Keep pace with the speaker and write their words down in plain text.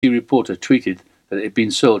reporter tweeted that it had been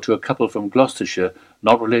sold to a couple from Gloucestershire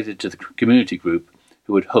not related to the community group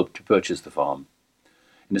who had hoped to purchase the farm.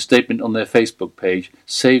 In a statement on their Facebook page,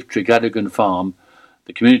 Save Tregadugan Farm,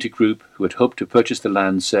 the community group who had hoped to purchase the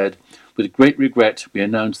land said, "With great regret, we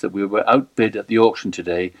announce that we were outbid at the auction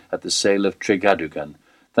today at the sale of Tregadugan.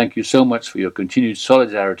 Thank you so much for your continued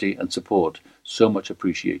solidarity and support. So much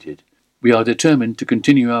appreciated. We are determined to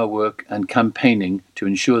continue our work and campaigning to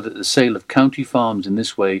ensure that the sale of county farms in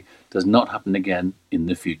this way does not happen again in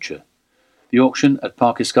the future." The auction at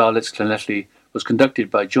Parc y Scarlets, Llanelli, was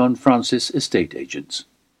conducted by John Francis Estate Agents.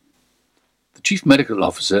 The Chief Medical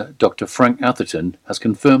Officer, Dr. Frank Atherton, has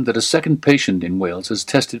confirmed that a second patient in Wales has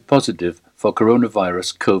tested positive for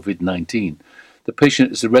coronavirus COVID-19. The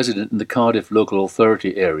patient is a resident in the Cardiff local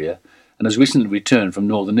authority area and has recently returned from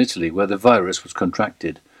northern Italy where the virus was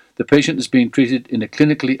contracted. The patient is being treated in a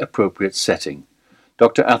clinically appropriate setting.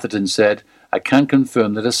 Dr. Atherton said, "I can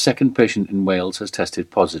confirm that a second patient in Wales has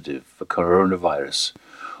tested positive for coronavirus.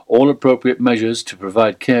 All appropriate measures to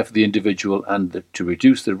provide care for the individual and to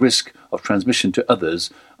reduce the risk of transmission to others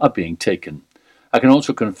are being taken. I can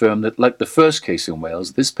also confirm that, like the first case in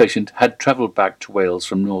Wales, this patient had travelled back to Wales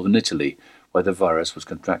from northern Italy, where the virus was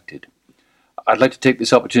contracted. I'd like to take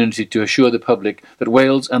this opportunity to assure the public that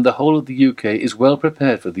Wales and the whole of the UK is well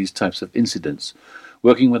prepared for these types of incidents.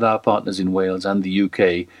 Working with our partners in Wales and the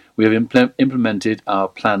UK, we have implemented our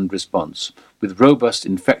planned response, with robust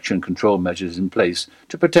infection control measures in place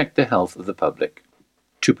to protect the health of the public.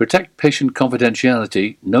 To protect patient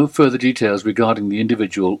confidentiality, no further details regarding the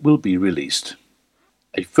individual will be released."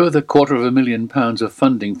 A further £250,000 of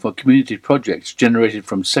funding for community projects generated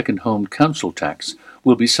from second home council tax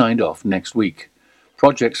will be signed off next week.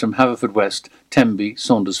 Projects from Haverfordwest, Tenby,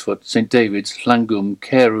 Saundersfoot, St David's, Llangwm,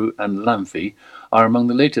 Carew and Lamphey are among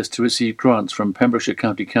the latest to receive grants from Pembrokeshire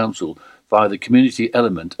County Council via the community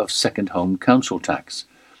element of second home council tax.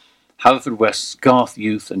 Haverfordwest's Garth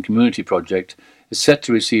Youth and Community Project is set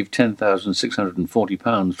to receive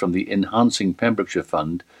 £10,640 from the Enhancing Pembrokeshire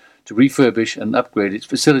Fund to refurbish and upgrade its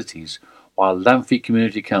facilities, while Lamphey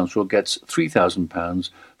Community Council gets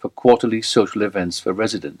 £3,000 for quarterly social events for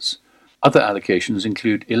residents. Other allocations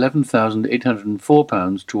include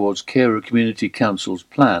 £11,804 towards Carew Community Council's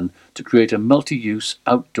plan to create a multi-use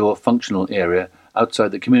outdoor functional area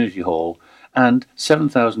outside the community hall, and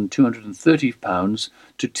 £7,230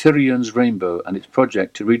 to Tyrion's Rainbow and its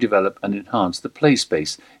project to redevelop and enhance the play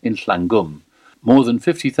space in Llangwm. More than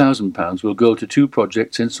 £50,000 will go to two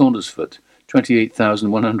projects in Saundersfoot,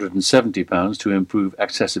 £28,170 to improve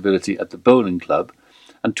accessibility at the bowling club,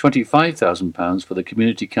 and £25,000 for the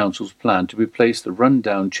Community Council's plan to replace the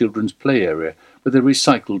run-down children's play area with a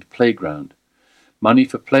recycled playground. Money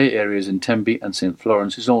for play areas in Tenby and St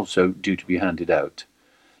Florence is also due to be handed out.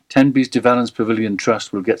 Tenby's De Valence Pavilion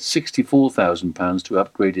Trust will get £64,000 to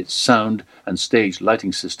upgrade its sound and stage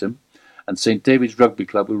lighting system, and St David's Rugby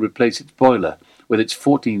Club will replace its boiler with its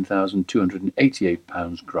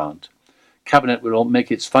 £14,288 grant. Cabinet will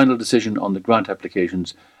make its final decision on the grant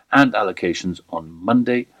applications and allocations on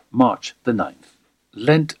Monday, March the 9th.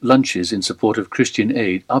 Lent lunches in support of Christian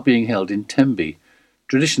Aid are being held in Tenby.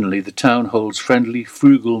 Traditionally, the town holds friendly,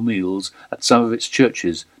 frugal meals at some of its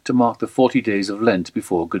churches to mark the 40 days of Lent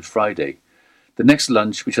before Good Friday. The next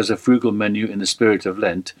lunch, which has a frugal menu in the spirit of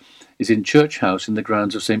Lent, is in Church House in the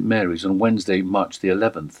grounds of St Mary's on Wednesday, March the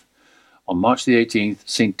 11th. On March the 18th,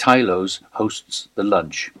 St Tylo's hosts the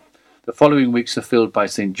lunch. The following weeks are filled by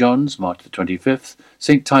St John's, March the 25th,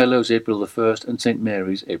 St Tylo's, April the 1st, and St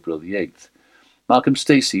Mary's, April the 8th. Malcolm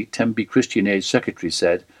Stacey, Tenby Christian Aid Secretary,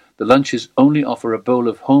 said, "The lunches only offer a bowl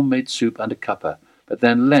of homemade soup and a cuppa, but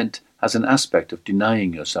then Lent has an aspect of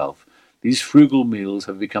denying yourself. These frugal meals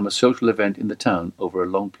have become a social event in the town over a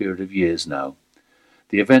long period of years now.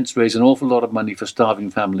 The events raise an awful lot of money for starving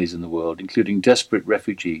families in the world, including desperate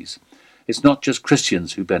refugees. It's not just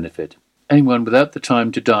Christians who benefit. Anyone without the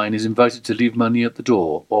time to dine is invited to leave money at the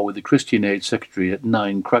door or with the Christian Aid Secretary at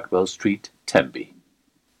 9 Crackwell Street, Tenby."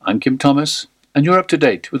 I'm Kim Thomas, and you're up to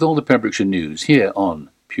date with all the Pembrokeshire news here on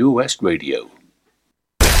Pure West Radio.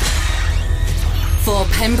 For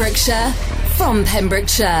Pembrokeshire, from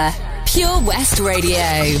Pembrokeshire, Pure West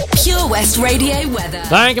Radio. Pure West Radio weather.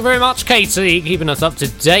 Thank you very much, Katie, keeping us up to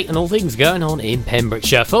date on all things going on in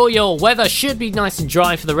Pembrokeshire. For your weather, should be nice and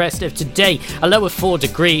dry for the rest of today. A low of 4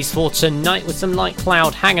 degrees for tonight with some light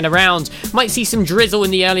cloud hanging around. Might see some drizzle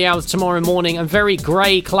in the early hours tomorrow morning and very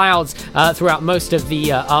grey clouds throughout most of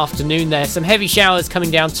the afternoon there. Some heavy showers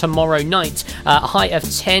coming down tomorrow night. A high of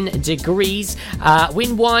 10 degrees.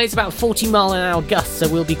 Wind-wise, about 40 mile an hour gusts, so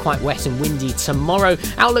we'll be quite wet and windy tomorrow.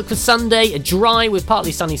 Outlook for Sunday, dry with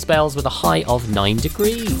partly sunny spells with a high of 9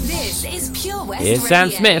 degrees. This is Pure West Here's Radio.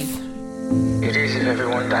 Sam Smith. It is if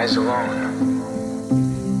everyone dies alone.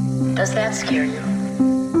 Does that scare you?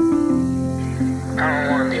 I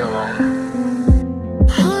don't want to be alone.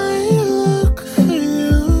 I look for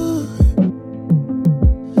you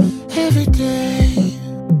every day,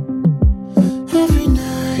 every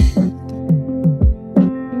night.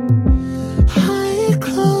 I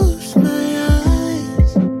close my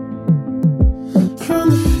eyes from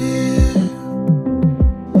the fear,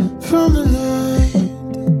 from the light.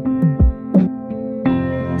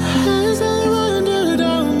 As I wander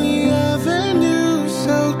down the avenue,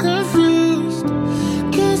 so confused,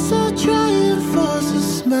 guess I'll try and force a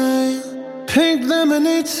smile. Pink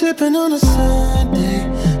lemonade sipping on a Sunday,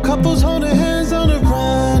 couples holding hands on the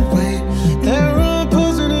runway. They're all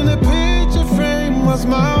posing in a picture frame whilst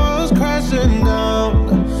my world's crashing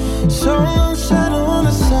down. So long shadow on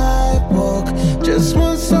the sidewalk, just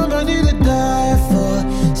want somebody to die for.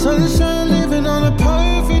 Sunshine living on a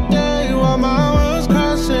perfect day while my world's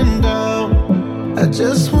crashing down. I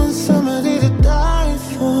just want somebody to die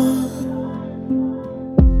for.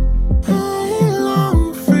 I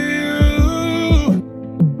long for you,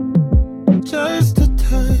 just a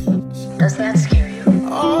touch Does that scare you?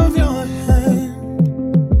 of your hand.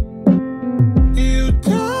 You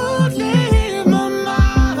don't leave my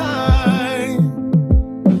mind.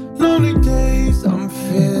 Lonely days I'm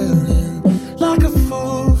feeling like a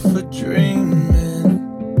fool for dreaming.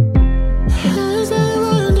 As I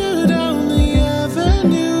wander down the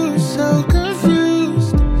avenue, so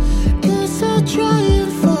confused, guess I'll try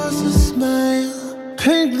and force a smile.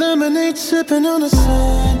 Pink lemonade sipping on a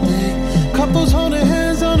Sunday, couples holding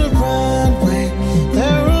hands on the runway.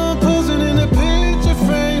 They're all posing in a picture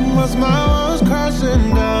frame whilst my world's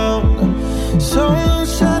crashing down. So long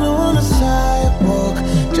shadow on the sidewalk,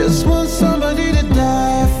 just want somebody to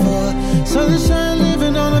die for. Sunshine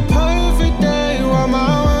living on a perfect day while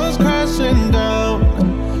my world's crashing down.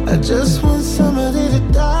 I just want somebody to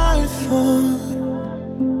die for.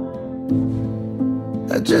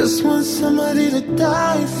 I just want somebody to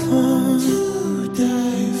die for. To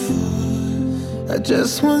die for. I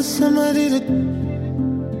just want somebody to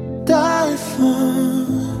die for.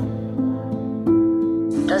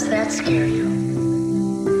 Does that scare you?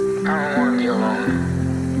 I don't want to be alone.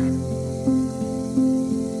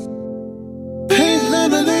 Pink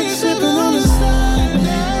lemonade sipping on the side.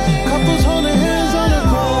 Couples holding hands on the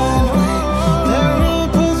runway. They're all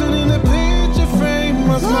posing in a picture frame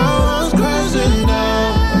whilst my world's crashing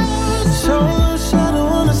down. So long shadow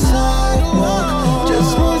on the sidewalk,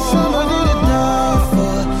 just want somebody to die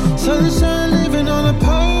for. Sunshine living on a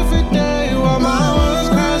perfect day while my world's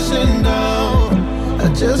crashing down. I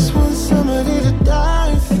just want somebody to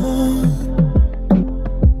die for.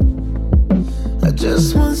 I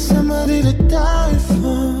just want somebody to die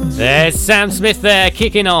for. There's Sam Smith there,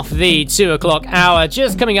 kicking off the 2 o'clock hour,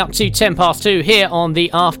 just coming up to 10 past 2 here on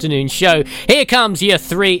the afternoon show. Here comes your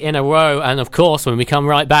 3 in a row, and of course, when we come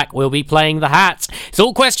right back, we'll be playing the hat. It's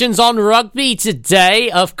all questions on rugby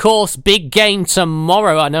today. Of course, big game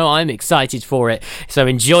tomorrow. I know I'm excited for it. So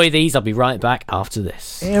enjoy these. I'll be right back after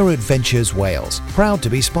this. Air Adventures Wales, proud to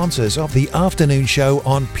be sponsors of the afternoon show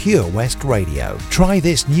on Pure West Radio. Try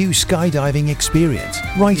this new skydiving experience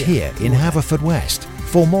right here in Haverfordwest.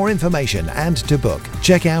 For more information and to book,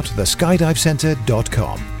 check out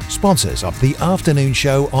theskydivecentre.com. Sponsors of the afternoon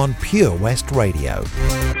show on Pure West Radio.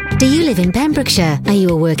 Do you live in Pembrokeshire? Are you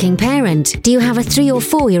a working parent? Do you have a 3 or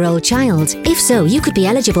 4-year-old child? If so, you could be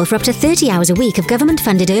eligible for up to 30 hours a week of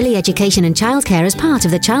government-funded early education and childcare as part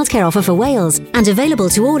of the childcare offer for Wales, and available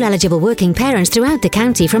to all eligible working parents throughout the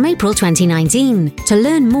county from April 2019. To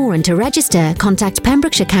learn more and to register, contact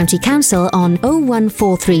Pembrokeshire County Council on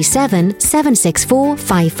 01437 764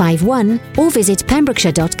 551 or visit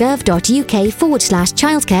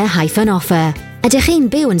pembrokeshire.gov.uk/childcare-offer. Ydych chi'n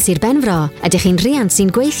byw yn Sir Benfro? Ydych chi'n riant sy'n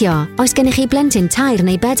gweithio? Oes gennych chi blentyn tair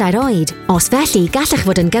neu 4 oed? Os felly, gallech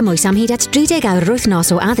fod yn gymwys am hyd at 30 awr yr wythnos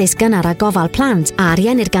o addysg gynnar a gofal plant a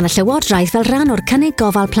ariennir gan y Llywodraeth fel rhan o'r cynnig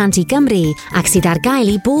gofal plant i Gymru, ac sydd ar gael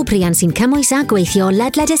i bob riant sy'n cymwys a gweithio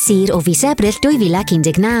ledled y sir o fis Ebrill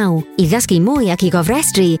 2019. I ddysgu mwy ac i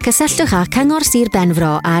gofrestru, cysylltwch â Cyngor Sir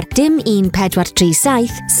Benfro ar dim 1437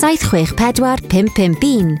 764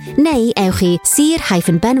 551 neu ewch i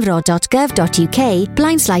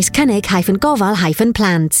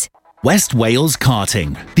sir-benfro.gov.uk/cynnig-gofal-plant. West Wales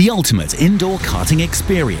Karting, the ultimate indoor karting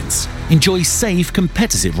experience. Enjoy safe,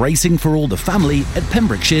 competitive racing for all the family at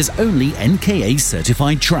Pembrokeshire's only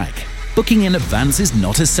NKA-certified track. Booking in advance is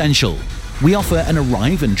not essential. We offer an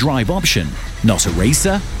arrive and drive option. Not a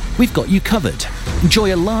racer? we've got you covered.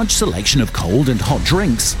 Enjoy a large selection of cold and hot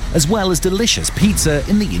drinks, as well as delicious pizza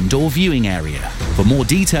in the indoor viewing area. For more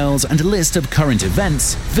details and a list of current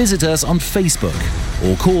events, visit us on Facebook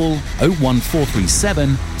or call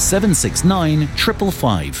 01437 769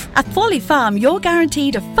 555. At Folly Farm, you're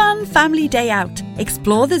guaranteed a fun family day out.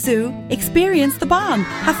 Explore the zoo, experience the barn,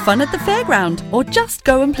 have fun at the fairground, or just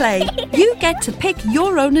go and play. You get to pick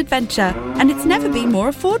your own adventure, and it's never been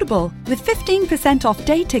more affordable. With 15% off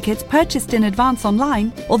day tickets purchased in advance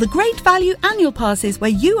online, or the great value annual passes where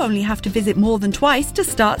you only have to visit more than twice to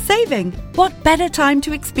start saving. What better time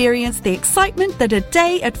to experience the excitement that a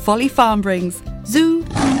day at Folly Farm brings? Zoo,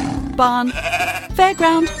 barn,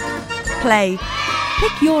 fairground, play.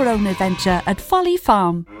 Pick your own adventure at Folly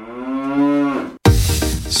Farm.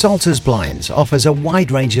 Salters Blinds offers a wide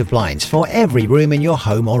range of blinds for every room in your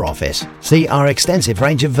home or office. See our extensive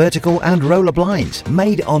range of vertical and roller blinds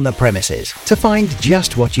made on the premises to find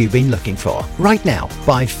just what you've been looking for. Right now,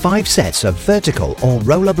 buy 5 sets of vertical or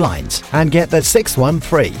roller blinds and get the 6th one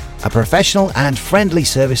free. A professional and friendly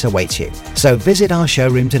service awaits you. So visit our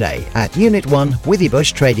showroom today at Unit 1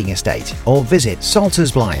 Withybush Trading Estate or visit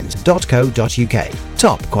saltersblinds.co.uk.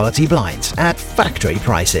 Top quality blinds at factory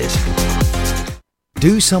prices.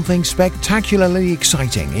 Do something spectacularly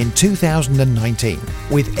exciting in 2019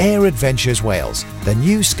 with Air Adventures Wales, the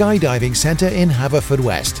new skydiving centre in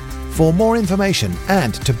Haverfordwest. For more information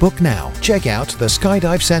and to book now, check out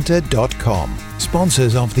theskydivecentre.com.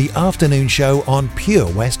 Sponsors of the afternoon show on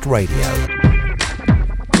Pure West Radio.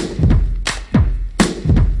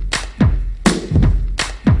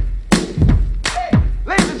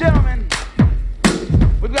 Ladies and gentlemen,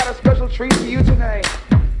 we've got a special treat for you tonight.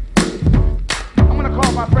 I'm gonna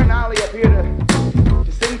call my friend Ali up here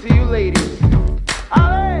to sing to you ladies.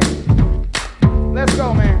 Ali! Let's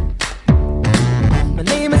go, man. My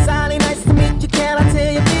name is Ali, nice to meet you, can I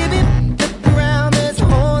tell you, baby? Look around, there's a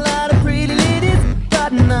whole lot of pretty ladies,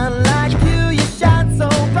 but none like you, you shine so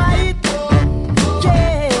bright.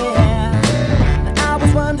 Yeah, I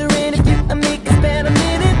was wondering if you and me could spend a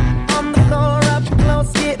minute on the floor up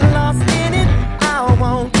close, getting lost in it. I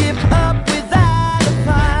won't give up without a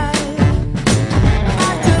fight. I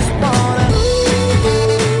just wanna,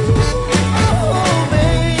 oh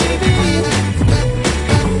baby,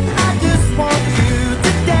 I just want you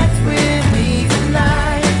to dance with me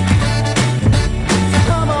tonight. So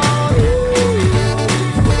come on,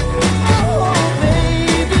 oh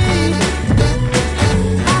baby,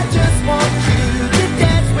 I just want you to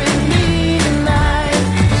dance with me tonight.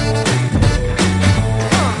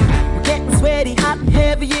 We're getting sweaty, hot and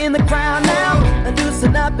heavy in the crowd now. And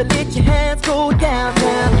loosen up and let your hands go down,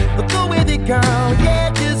 down. But go with it, girl, yeah,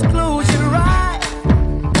 just close your eyes.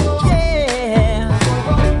 Yeah,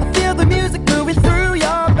 I feel the music moving through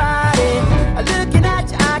your body. Looking at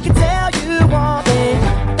you, I can tell you want me.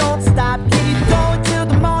 Don't stop, keep going till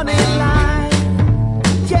the morning light.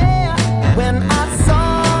 Yeah, when I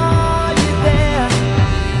saw you there,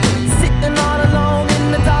 sitting all alone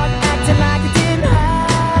in the dark, acting like you didn't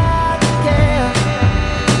have to care.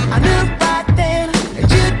 I knew right then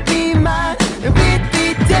you'd be mine, and we'd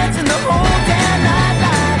be dancing the whole damn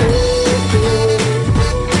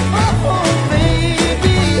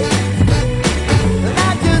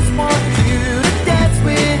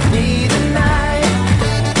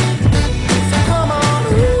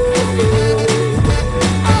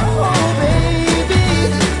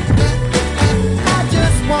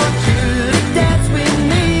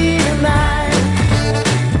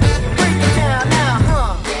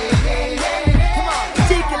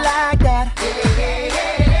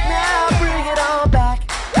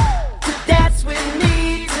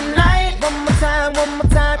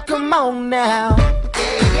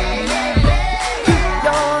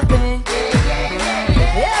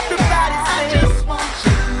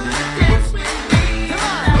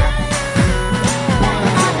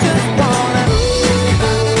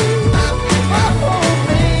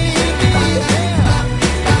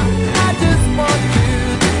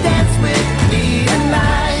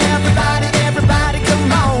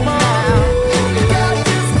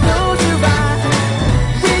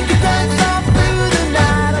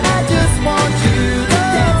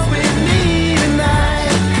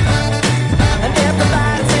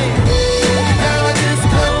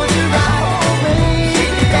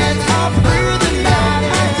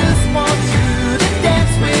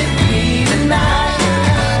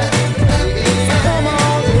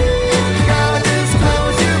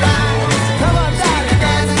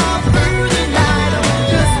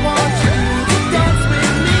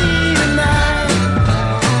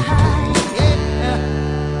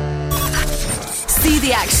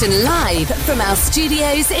station live from our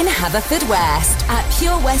studios in Haverfordwest at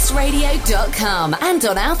purewestradio.com and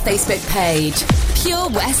on our Facebook page, Pure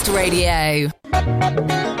West Radio.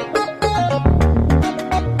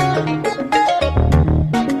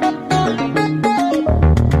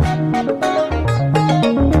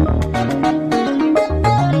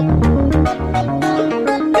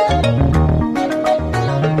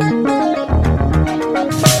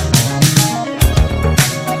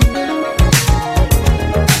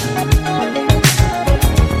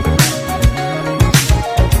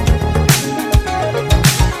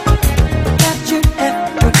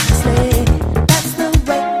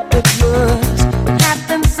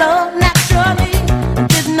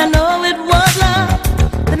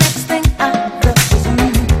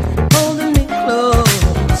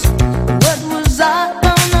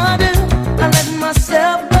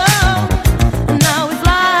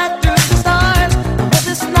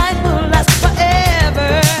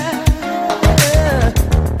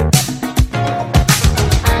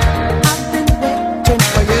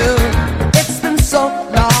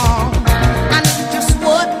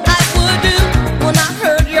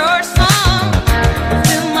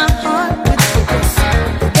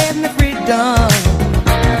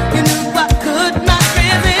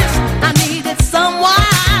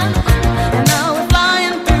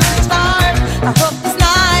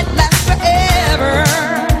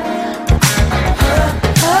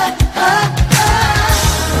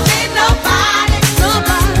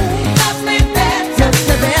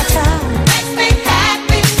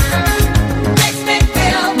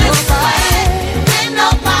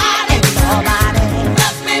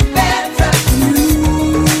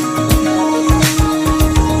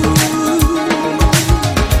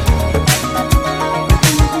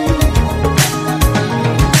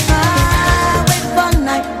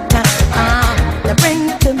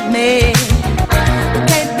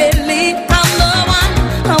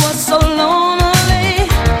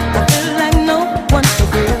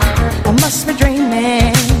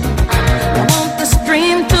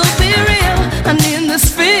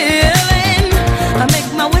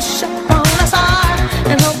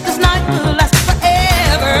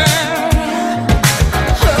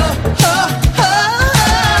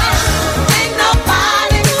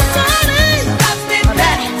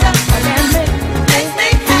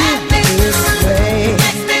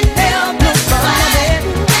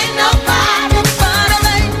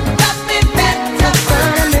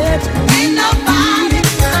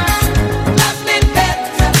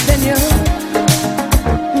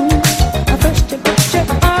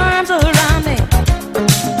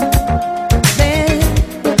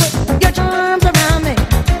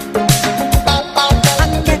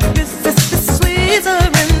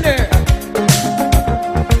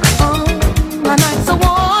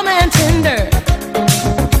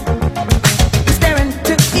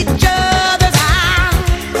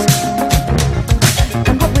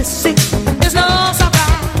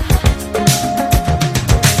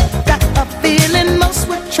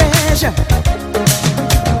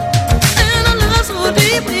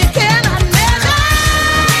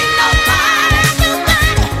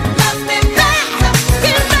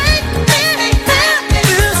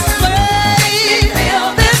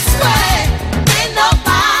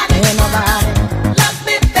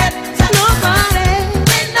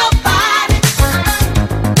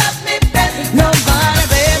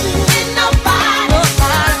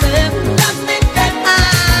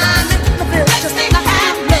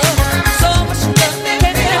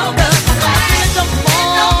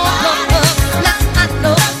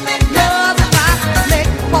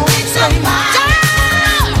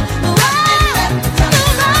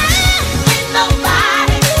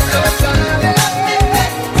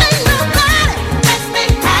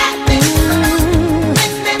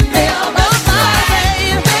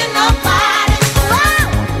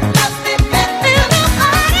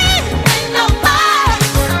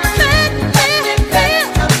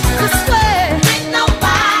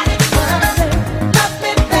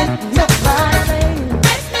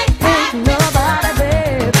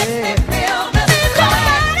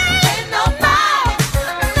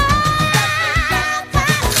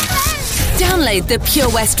 Download the Pure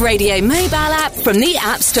West Radio mobile app from the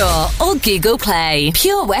App Store or Google Play.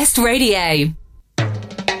 Pure West Radio.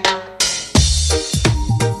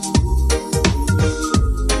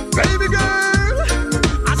 Baby girl,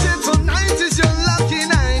 I said tonight is your lucky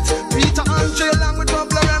night. Peter Andre along with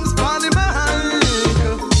Bob Lawrence, Bonnie Mike.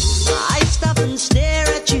 I stop and stare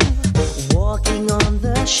at you, walking on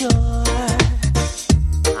the shore.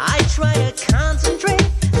 I try to concentrate,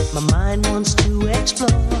 my mind wants to explore.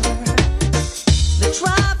 The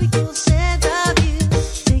tropical scent of you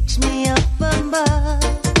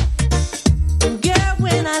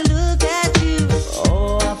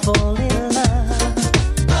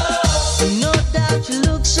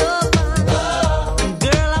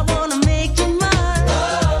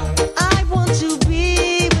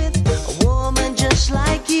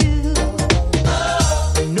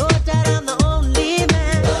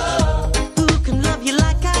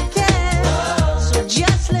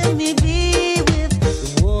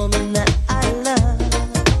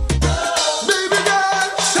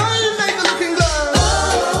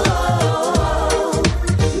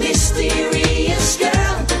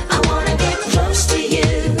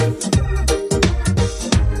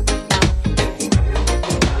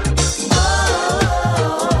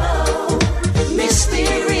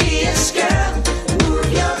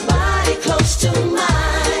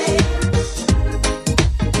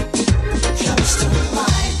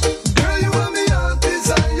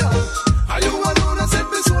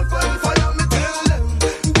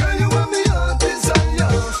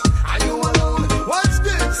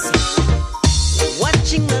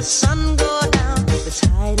the sun go down, the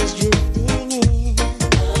tide is drifting in.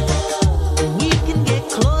 We can get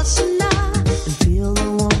closer now and feel the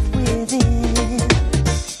warmth within.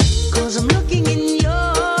 'Cause I'm looking in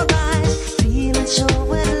your eyes, feeling so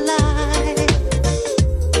alive.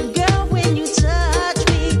 And girl, when you touch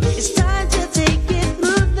me, it's time to take it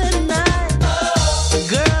through the night.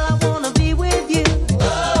 Girl, I wanna be with you.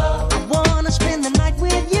 I wanna spend the night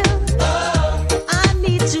with you. I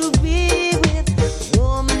need to be with the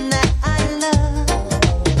woman that I love.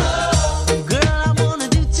 Girl, I wanna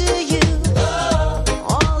do to you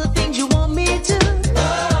all the things you want me to.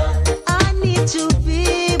 I need to be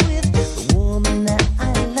with the woman that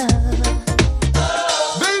I love.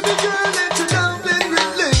 Baby girl, let your loving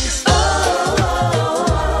release. Oh,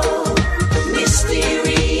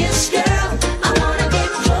 mysterious girl, I wanna get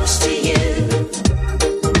close to you.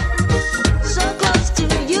 So close to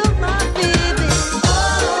you, my baby.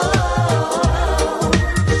 Oh,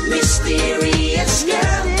 mysterious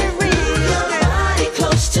girl, your body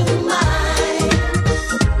close to mine.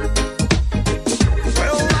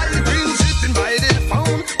 Well, I've been sitting by the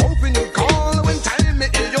phone, hoping you call when time me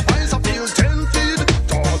hear your voice. I feel 10 feet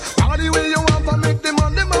tall. Body where you want to make the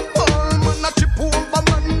money my ball. Man, I chip over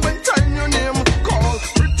man when time your name call.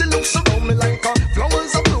 Pretty looks around me like a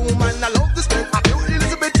flowers a bloom. And I love the smell of your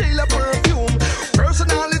Elizabeth Taylor perfume.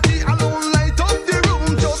 Personality alone light up the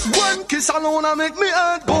room. Just one kiss alone I make me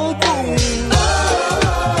heart boom boom.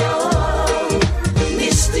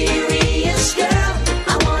 Mysterious girl,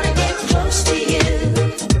 I wanna get close to you.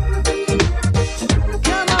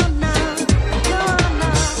 Come on now, come on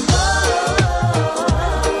now.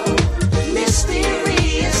 Oh,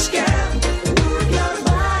 mysterious girl, move your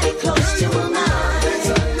body close to mine.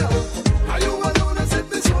 Are you alone? I set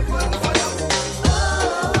this world on fire.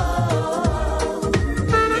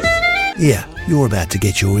 Yeah, you're about to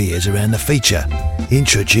get your ears around the feature.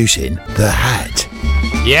 Introducing The Hat.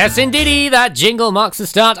 Yes, indeedy, that jingle marks the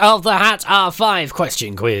start of the Hat R5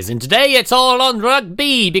 question quiz. And today it's all on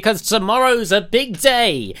rugby because tomorrow's a big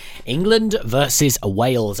day. England versus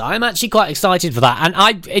Wales. I'm actually quite excited for that. And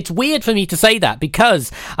it's weird for me to say that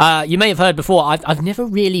because you may have heard before, I've never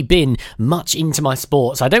really been much into my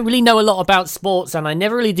sports. I don't really know a lot about sports and I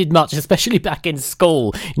never really did much, especially back in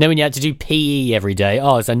school. You know, when you had to do PE every day.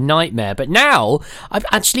 Oh, it's a nightmare. But now I'm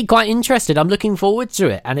actually quite interested. I'm looking forward to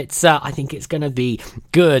it. And it's I think it's going to be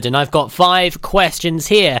good. And I've got 5 questions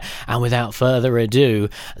here. And without further ado,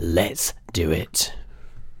 let's do it.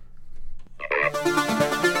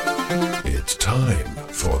 It's time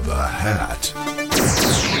for The Hat.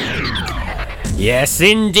 Yes,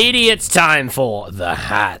 indeedy, it's time for The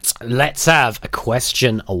Hat. Let's have a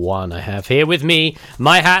question 1. I have here with me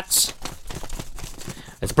my hat.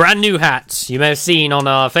 It's a brand new hat you may have seen on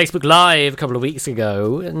our Facebook Live a couple of weeks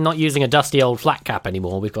ago. Not using a dusty old flat cap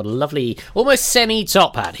anymore. We've got a lovely, almost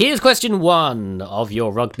semi-top hat. Here's question 1 of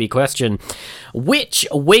your rugby question. Which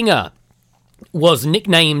winger was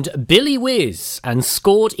nicknamed Billy Whiz and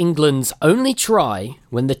scored England's only try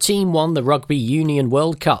when the team won the Rugby Union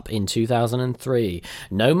World Cup in 2003.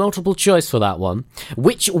 No multiple choice for that one.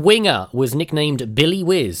 Which winger was nicknamed Billy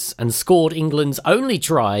Whiz and scored England's only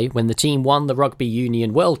try when the team won the Rugby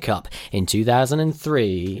Union World Cup in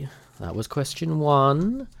 2003? That was question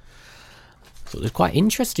 1. So there's quite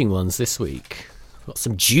interesting ones this week. Got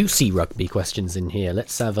some juicy rugby questions in here.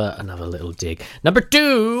 Let's have another little dig. Number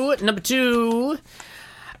two.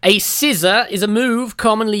 A scissor is a move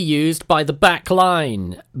commonly used by the back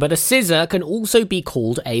line, but a scissor can also be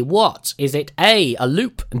called a what? Is it A, a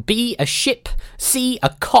loop, B, a ship, C, a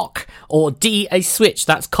cock, or D, a switch?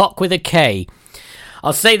 That's cock with a K.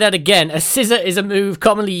 I'll say that again. A scissor is a move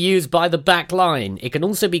commonly used by the back line. It can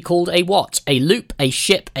also be called a what? A loop, a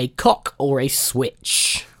ship, a cock, or a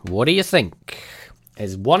switch? What do you think?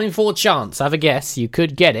 There's 1 in 4 chance. Have a guess. You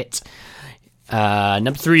could get it.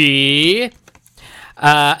 Number 3.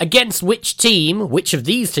 Against which team, which of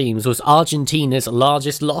these teams was Argentina's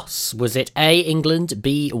largest loss? Was it A, England,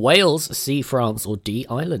 B, Wales, C, France, or D,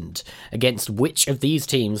 Ireland? Against which of these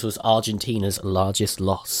teams was Argentina's largest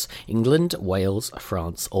loss? England, Wales,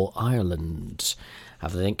 France, or Ireland?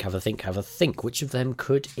 Have a think. Which of them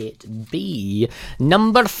could it be?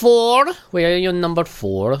 Number 4. Where are you, number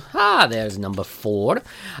 4? Ah, there's number 4.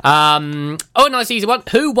 Nice easy one.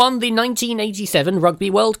 Who won the 1987 Rugby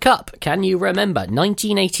World Cup? Can you remember?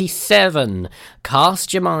 1987.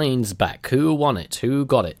 Cast your minds back. Who won it? Who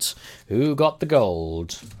got it? Who got the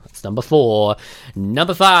gold? That's number 4.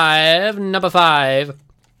 Number 5.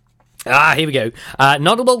 Here we go.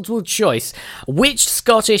 Not a multiple choice. Which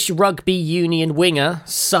Scottish rugby union winger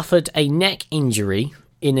suffered a neck injury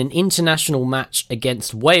in an international match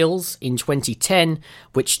against Wales in 2010,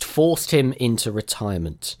 which forced him into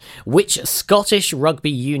retirement? Which Scottish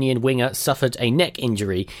rugby union winger suffered a neck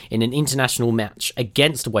injury in an international match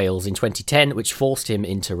against Wales in 2010, which forced him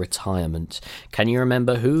into retirement? Can you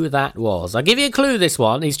remember who that was? I'll give you a clue this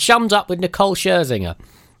one. He's chummed up with Nicole Scherzinger.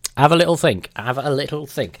 Have a little think.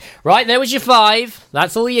 Right, there was your 5.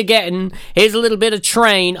 That's all you're getting. Here's a little bit of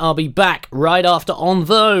Train. I'll be back right after On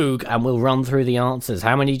Vogue, and we'll run through the answers.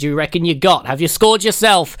 How many do you reckon you got? Have you scored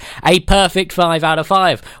yourself a perfect 5 out of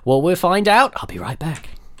 5? Well, we'll find out. I'll be right back.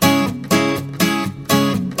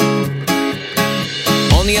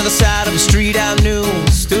 On the other side of the street I knew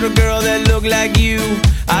stood a girl that looked like you.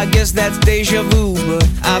 I guess that's deja vu, but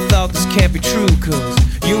I thought this can't be true, cause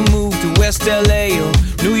you moved to West LA or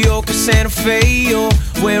New York or Santa Fe or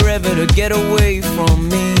wherever to get away from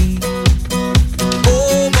me.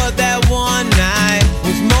 Oh, but that one night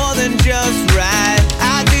was more than just right.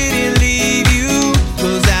 I didn't leave you,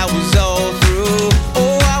 cause I was all through.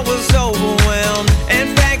 Oh, I was overwhelmed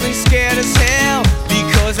and frankly scared as hell,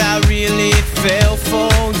 because I really fell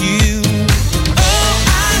for you. Oh,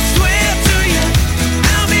 I swear to you,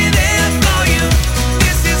 I'll be there for you.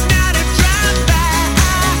 This is not a drive-by.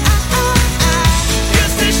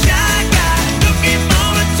 Just a shy guy looking for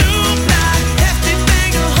a two-ply hefty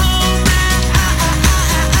thing of home I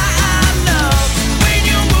love when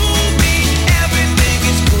you move me. Everything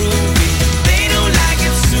is groovy. They don't like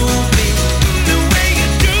it, sue me the way you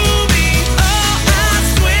do me. Oh, I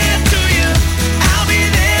swear to you, I'll be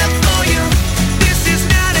there for you. This is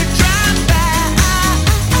not a drive-by.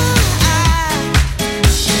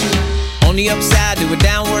 On the upside to a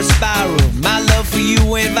downward spiral, my love for you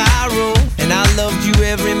went viral, and I loved you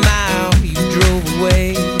every mile you drove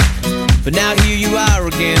away. But now here you are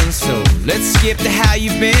again, so let's skip to how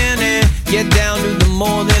you've been and get down to the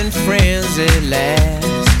more than friends at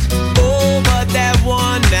last. Oh, but that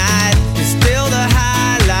one night is still the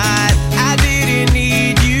highlight. I didn't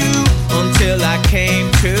need you until I came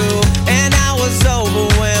to, and I was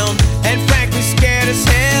overwhelmed and frankly scared as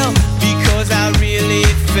hell, because I really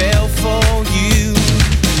fell for you.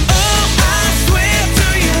 Oh, I swear to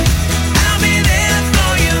you, I'll be there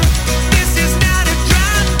for you. This is not a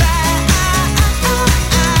drive-by.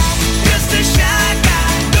 Just a shy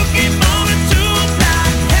guy looking for a two-ply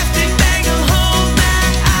hefty thing of home I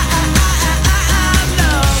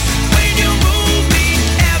love when you move me.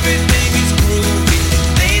 Everything is groovy.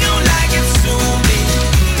 They don't like it, sue me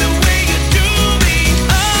the way you do me.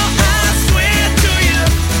 Oh, I swear to you,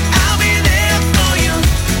 I'll be there for you.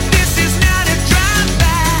 This is not a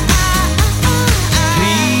drive-by.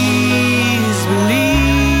 Please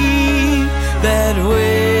believe that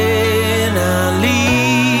when I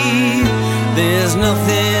leave, there's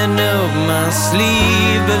nothing up my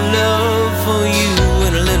sleeve but love for you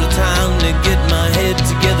and a little time to get my head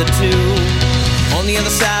together too. On the other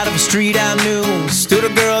side of the street I knew stood a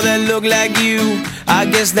girl that looked like you. I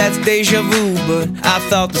guess that's deja vu, but I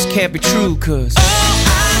thought this can't be true, cause oh, I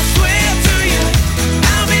swear to you,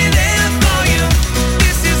 I'll be there for you.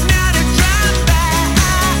 This is not a drive-by.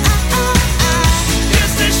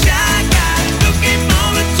 Just a shy guy looking for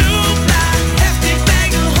a two-ply hefty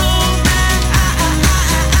thing of home I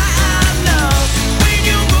love when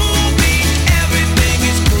you move me. Everything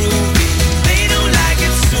is groovy. They don't like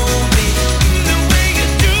it, sue me the way you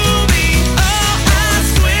do me. Oh, I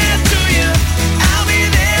swear to you, I'll be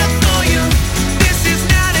there for you. This is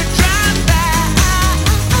not a drive-by.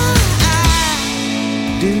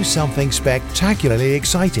 Do something spectacularly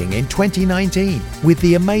exciting in 2019 with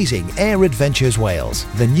the amazing Air Adventures Wales,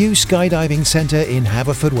 the new skydiving centre in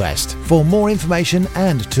Haverfordwest. For more information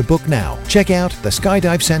and to book now, check out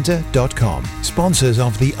theskydivecentre.com. Sponsors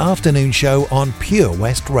of the afternoon show on Pure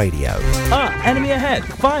West Radio. Ah, enemy ahead.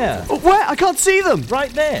 Fire. Where? I can't see them.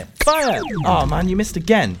 Right there. Fire. Oh man, you missed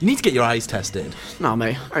again. You need to get your eyes tested. Nah,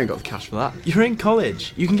 mate, I ain't got the cash for that. You're in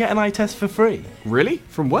college. You can get an eye test for free. Really?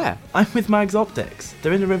 From where? I'm with Mags Optics.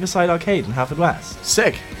 They're in the Riverside Arcade in Haverfordwest.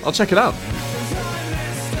 Sick. I'll check it out.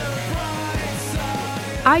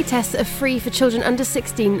 Eye tests are free for children under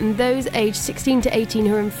 16 and those aged 16 to 18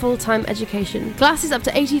 who are in full-time education. Glasses up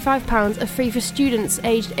to £85 are free for students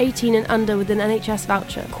aged 18 and under with an NHS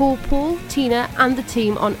voucher. Call Paul, Tina and the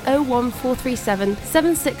team on 01437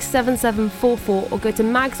 767744 or go to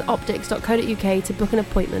magsoptics.co.uk to book an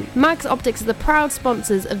appointment. Mags Optics are the proud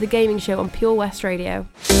sponsors of the gaming show on Pure West Radio.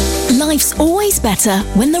 Life's always better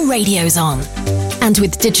when the radio's on. And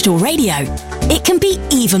with digital radio, it can be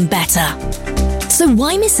even better. So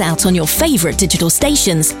why miss out on your favourite digital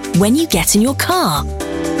stations when you get in your car?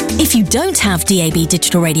 If you don't have DAB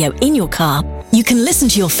digital radio in your car, You can listen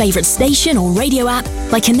to your favourite station or radio app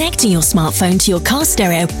by connecting your smartphone to your car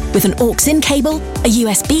stereo with an aux-in cable, a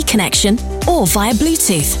USB connection, or via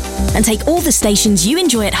Bluetooth, and take all the stations you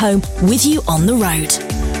enjoy at home with you on the road.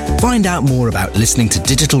 Find out more about listening to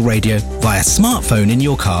digital radio via smartphone in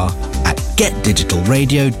your car at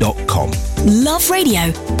getdigitalradio.com. Love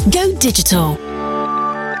radio. Go digital.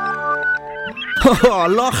 Oh,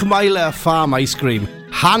 Lochmeyler Farm Ice Cream.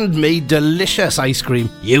 Handmade delicious ice cream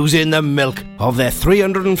using the milk of their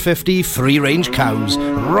 350 free-range cows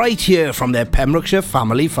right here from their Pembrokeshire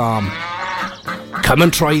family farm. Come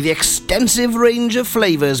and try the extensive range of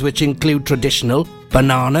flavours which include traditional,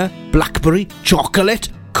 banana, blackberry, chocolate,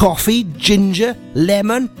 coffee, ginger,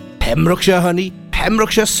 lemon, Pembrokeshire honey,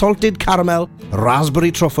 Pembrokeshire salted caramel,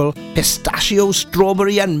 raspberry truffle, pistachio,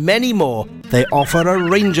 strawberry and many more. They offer a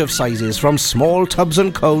range of sizes from small tubs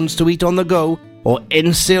and cones to eat on the go or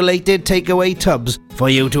insulated takeaway tubs for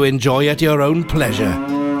you to enjoy at your own pleasure.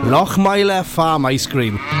 Lochmeyler Farm Ice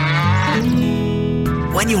Cream.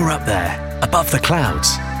 When you're up there, above the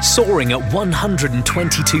clouds, soaring at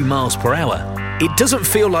 122 miles per hour, it doesn't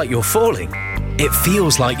feel like you're falling. It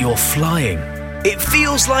feels like you're flying. It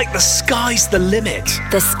feels like the sky's the limit.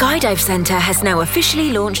 The Skydive Centre has now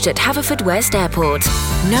officially launched at Haverfordwest Airport.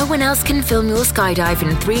 No one else can film your skydive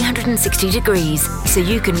in 360 degrees, so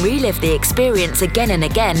you can relive the experience again and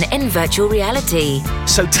again in virtual reality.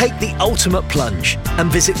 So take the ultimate plunge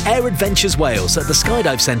and visit Air Adventures Wales at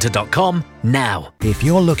theskydivecentre.com now. If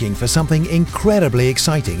you're looking for something incredibly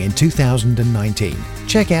exciting in 2019,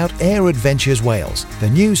 check out Air Adventures Wales, the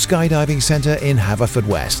new skydiving centre in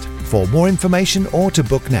Haverfordwest. For more information or to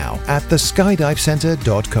book now at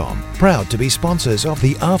theskydivecentre.com. Proud to be sponsors of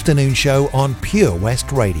the afternoon show on Pure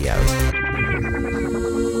West Radio.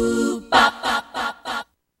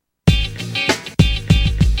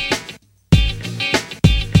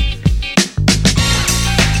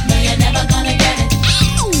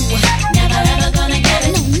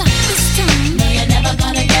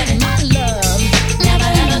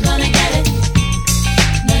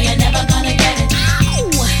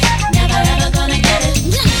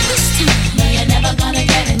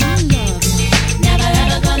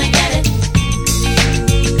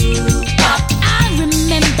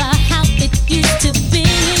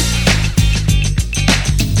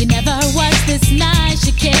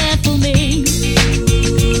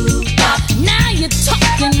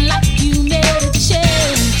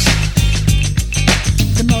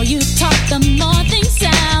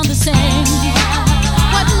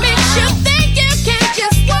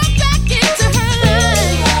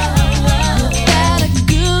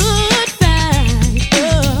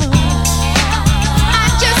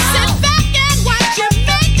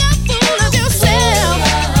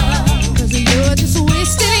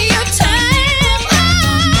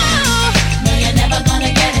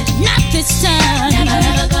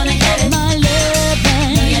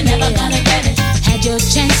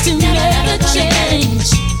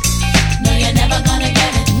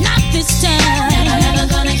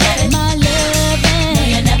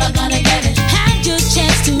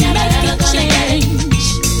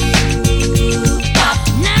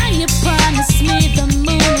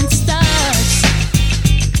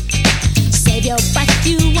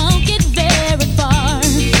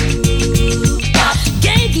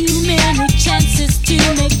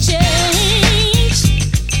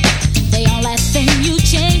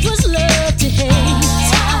 Change was love to hate.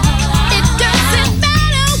 It doesn't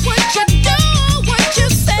matter what you do.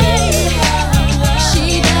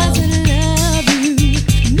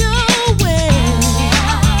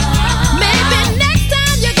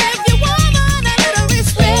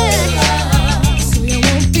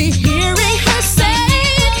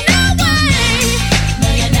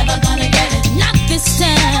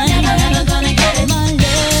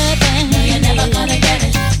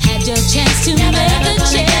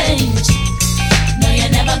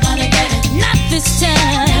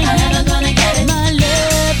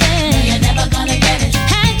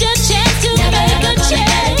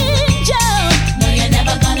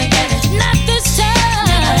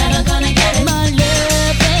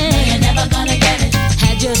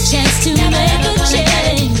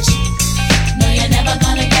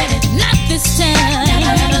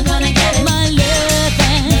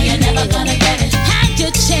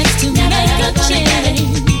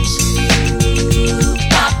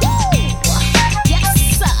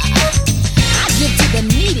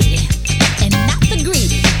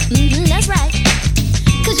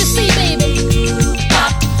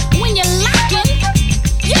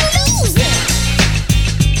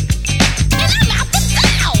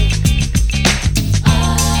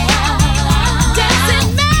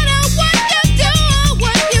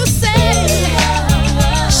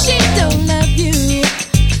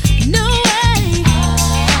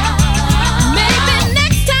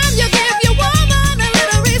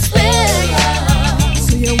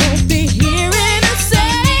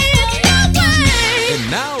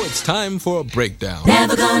 for a breakdown.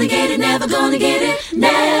 Never gonna get it, never gonna get it,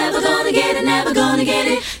 never gonna get it, never gonna get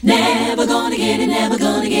it, never gonna get it, never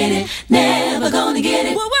gonna get it, never gonna get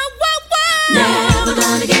it. Whoa, whoa, whoa, whoa. Never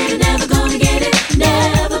gonna get it, never gonna get it,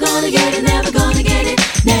 never gonna get it, never gonna get it,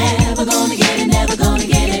 never gonna get it, never gonna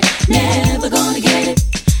get it, never gonna get it,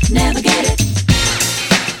 never get it.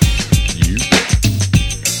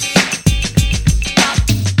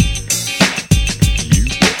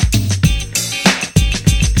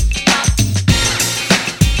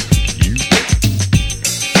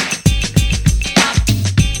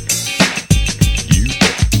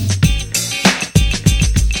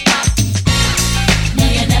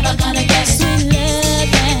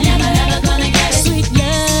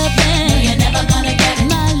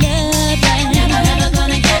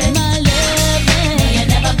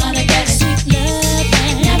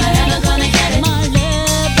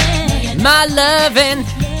 My lovin'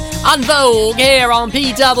 on Vogue here on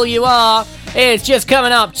PWR. It's just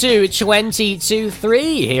coming up to 20 to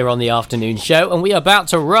 3 here on the afternoon show, and we are about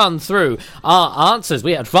to run through our answers.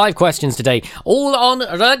 We had 5 questions today, all on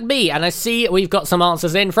rugby, and I see we've got some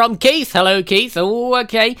answers in from Keith. Hello, Keith. Oh,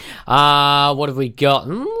 okay. What have we got?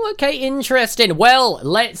 Okay, interesting. Well,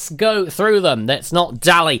 let's go through them. Let's not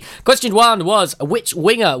dally. Question 1 was, which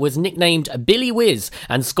winger was nicknamed Billy Whiz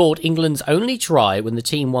and scored England's only try when the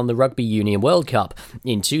team won the Rugby Union World Cup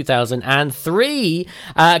in 2003?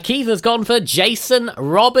 Keith has gone for Jason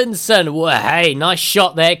Robinson. Well, hey, nice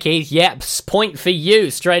shot there, Keith. Yep, point for you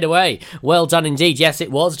straight away. Well done indeed. Yes, it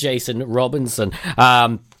was Jason Robinson.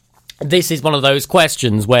 This is one of those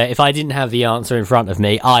questions where if I didn't have the answer in front of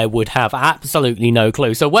me, I would have absolutely no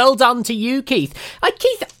clue. So well done to you, Keith.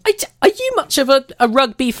 Keith, are you much of a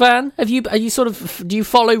rugby fan? Do you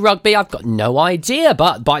follow rugby? I've got no idea,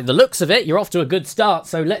 but by the looks of it, you're off to a good start.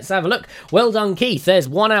 So let's have a look. Well done, Keith. There's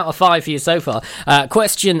 1 out of 5 for you so far.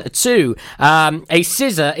 Question 2. A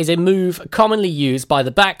scissor is a move commonly used by the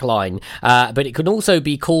back line, but it can also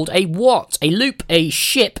be called a what? A loop, a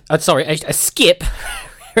skip.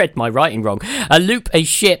 Read my writing wrong. A loop, a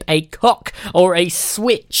ship, a cock, or a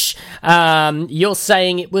switch. You're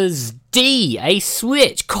saying it was D, a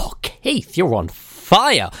switch. Cock, Keith, you're on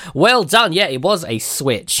fire. Well done. Yeah, it was a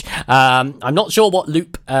switch. I'm not sure what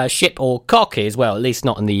loop, ship, or cock is. Well, at least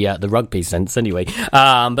not in the rugby sense, anyway.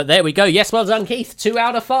 But there we go. Yes, well done, Keith. 2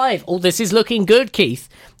 out of 5. Oh, this is looking good, Keith.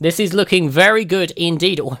 This is looking very good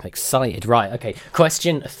indeed. Oh, I'm excited. Right, okay.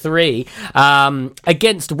 Question 3.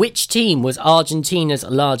 Against which team was Argentina's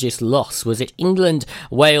largest loss? Was it England,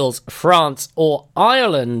 Wales, France, or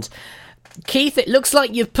Ireland? Keith, it looks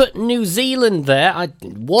like you've put New Zealand there.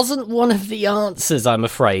 It wasn't one of the answers, I'm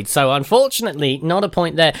afraid. So, unfortunately, not a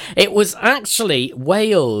point there. It was actually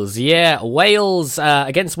Wales. Yeah, Wales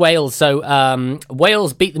against Wales. So,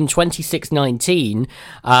 Wales beat them 26-19,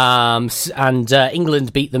 and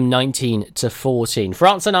England beat them 19-14.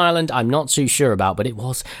 France and Ireland, I'm not too sure about, but it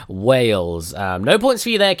was Wales. No points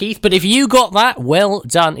for you there, Keith. But if you got that, well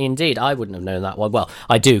done indeed. I wouldn't have known that one. Well,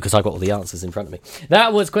 I do because I got all the answers in front of me.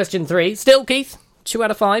 That was question 3. Still, Keith, 2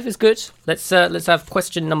 out of 5 is good. Let's have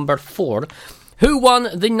question number 4. Who won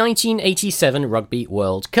the 1987 Rugby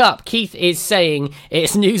World Cup? Keith is saying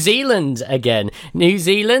it's New Zealand again. New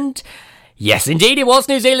Zealand? Yes, indeed, it was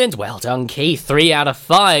New Zealand. Well done, Keith. 3 out of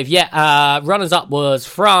 5. Yeah, runners-up was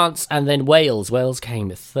France and then Wales. Wales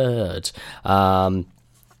came third.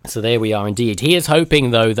 So there we are indeed. He is hoping,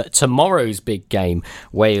 though, that tomorrow's big game,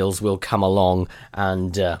 Wales will come along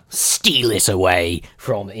and steal it away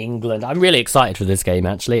from England. I'm really excited for this game,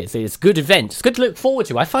 actually. It's a good event. It's good to look forward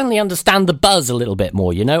to. I finally understand the buzz a little bit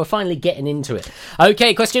more, you know? We're finally getting into it.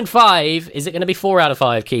 Okay, question 5. Is it going to be 4 out of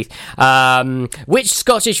 5, Keith? Which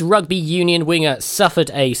Scottish rugby union winger suffered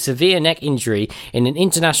a severe neck injury in an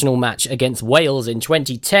international match against Wales in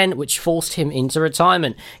 2010, which forced him into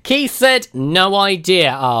retirement? Keith said, no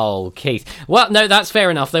idea. Oh, Keith. Well, no, that's fair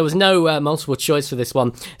enough. There was no multiple choice for this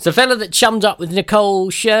one. It's a fella that chummed up with Nicole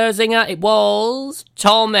Scherzinger. It was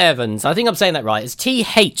Tom Evans. I think I'm saying that right. It's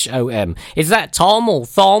T-H-O-M. Is that Tom or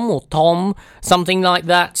Thom or Tom? Something like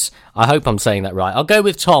that? I hope I'm saying that right. I'll go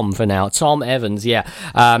with Tom for now. Tom Evans, yeah.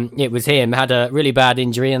 It was him. Had a really bad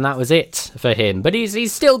injury, and that was it for him. But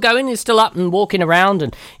he's still going. He's still up and walking around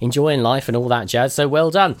and enjoying life and all that jazz. So well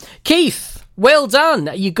done. Keith, well done.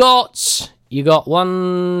 You got You got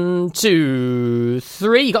 1, 2,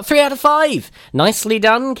 3. You got 3 out of 5. Nicely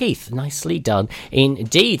done, Keith. Nicely done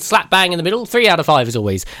indeed. Slap bang in the middle. 3 out of 5 is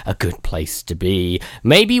always a good place to be.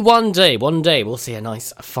 Maybe one day we'll see a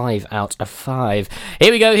nice 5 out of 5.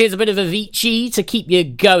 Here we go. Here's a bit of Avicii to keep you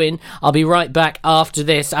going. I'll be right back after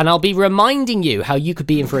this, and I'll be reminding you how you could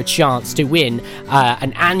be in for a chance to win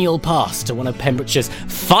an annual pass to one of Pembrokeshire's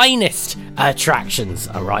finest attractions.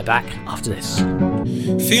 I'll right back after this.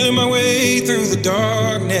 Feeling my way through the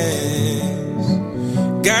darkness,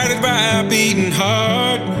 guided by a beating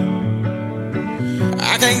heart.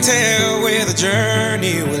 I can't tell where the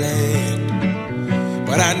journey will end,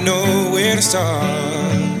 but I know where to start.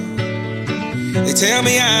 They tell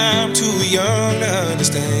me I'm too young to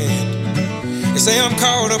understand. They say I'm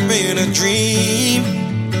caught up in a dream.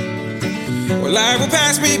 Well, life will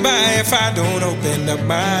pass me by if I don't open up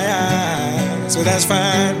my eyes. So that's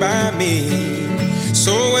fine by me.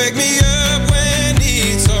 So wake me up when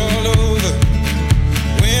it's all over,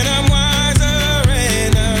 when I'm wiser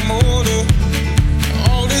and I'm older.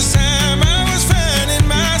 All this time I was finding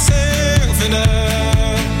myself and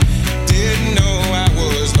I didn't know I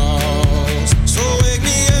was lost. So wake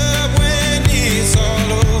me up when it's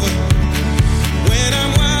all over, when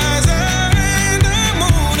I'm wiser and I'm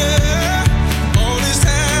older. All this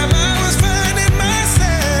time I was finding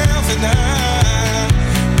myself and I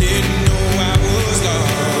didn't know I was lost.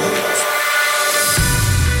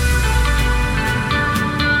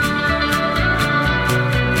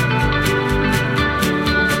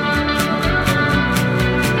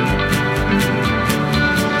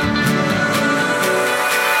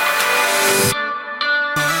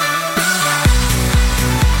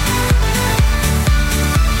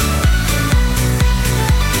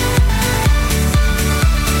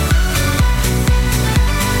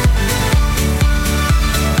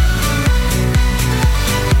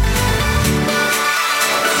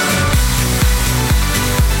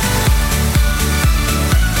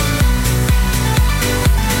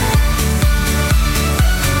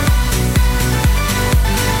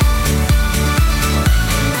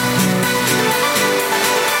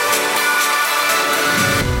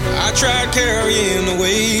 I tried carrying the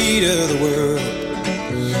weight of the world,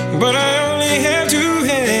 but I only have 2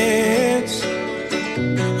 hands.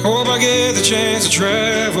 Hope I get the chance to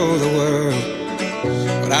travel the world,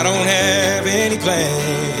 but I don't have any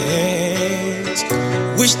plans.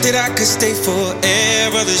 Wish that I could stay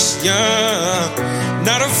forever this young,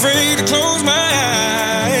 not afraid to close my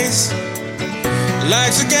eyes.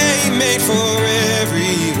 Life's a game made for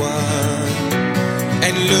everyone,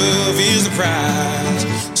 and love is the prize.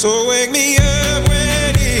 So wake me up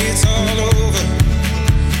when it's all over,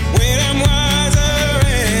 when I'm wiser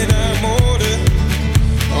and I'm older.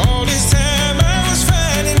 All this time I was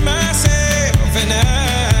finding myself and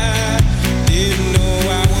I didn't know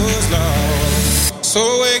I was lost.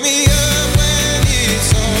 So wake me up when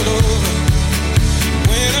it's all over,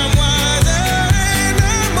 when I'm wiser and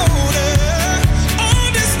I'm older. All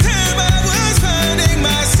this time I was finding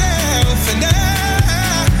myself and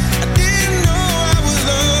I didn't know I was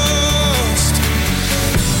lost.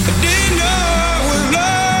 I didn't know I was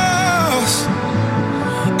lost.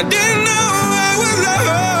 I didn't know I was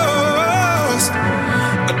lost. I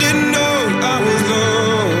didn't know I was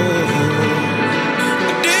lost. I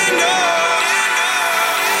didn't know.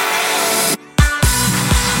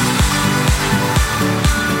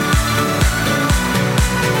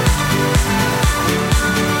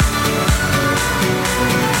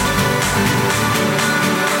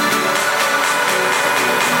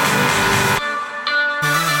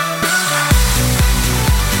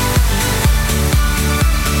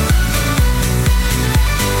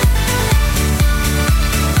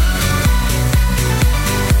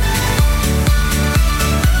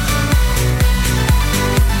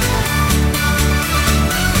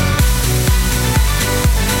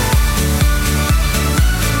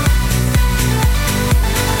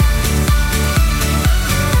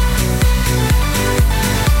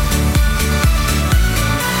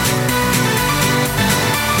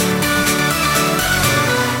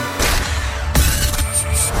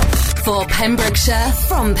 For Pembrokeshire,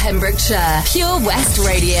 from Pembrokeshire, Pure West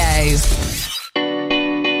Radio.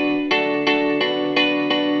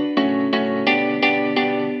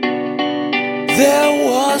 There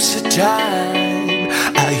was a time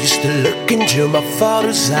I used to look into my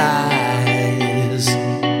father's eyes.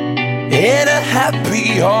 In a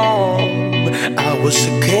happy home, I was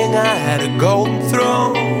a king, I had a golden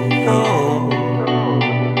throne.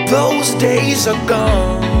 Those days are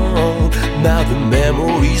gone, now the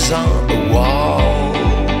memories on the wall.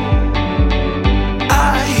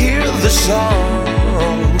 I hear the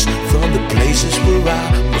songs from the place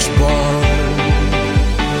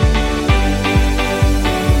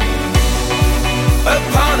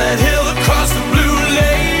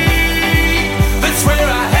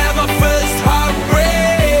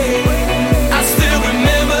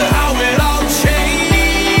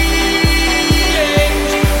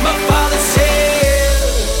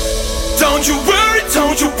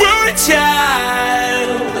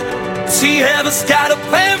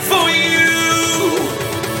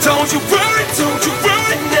Don't you worry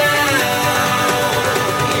now.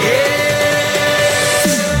 Yeah.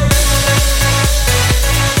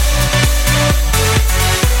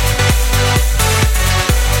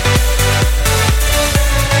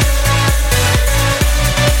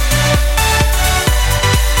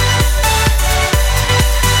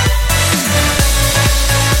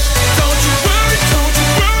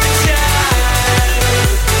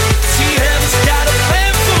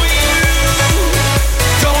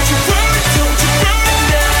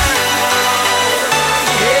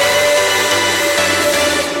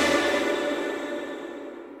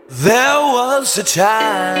 There was a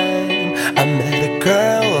time I met a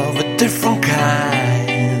girl of a different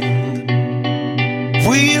kind.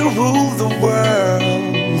 We ruled the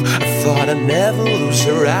world. I thought I'd never lose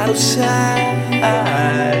her out of sight.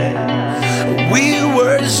 We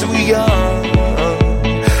were so young.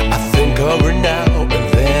 I think of her now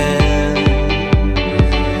and then.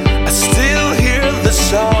 I still hear the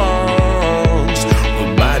songs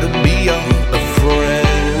reminding me of a friend.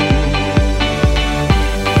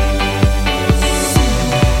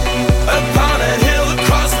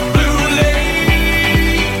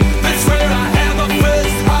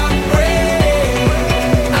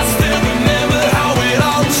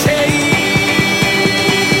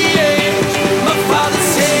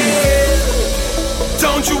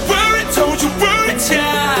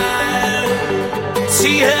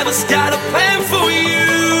 Heaven's got a plan for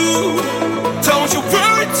you. Don't you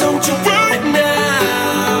worry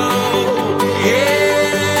now.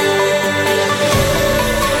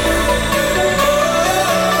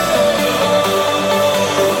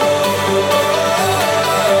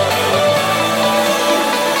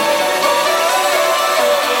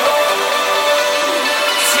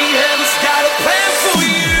 See, heaven's got a plan for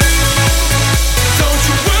you.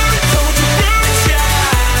 Don't you worry, child.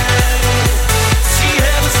 See,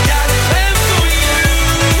 heaven's got a plan for you.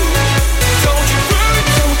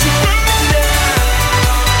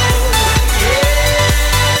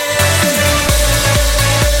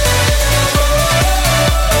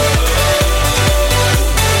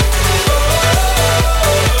 you worry now.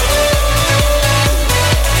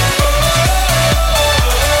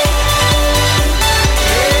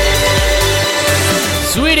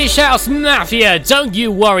 Swedish House Mafia, Don't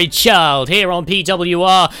You Worry Child, here on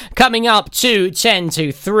PWR, coming up to 10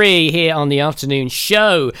 to 3 here on the afternoon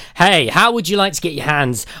show. Hey, how would you like to get your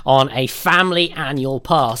hands on a family annual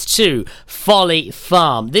pass to Folly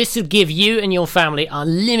Farm? This would give you and your family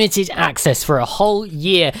unlimited access for a whole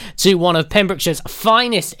year to one of Pembrokeshire's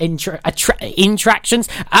finest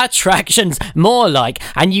attractions, more like,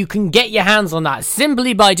 and you can get your hands on that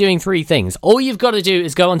simply by doing three things. All you've got to do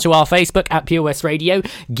is go onto our Facebook at Pure West Radio,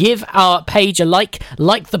 give our page a like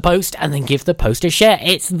the post, and then give the post a share.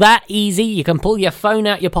 It's that easy. You can pull your phone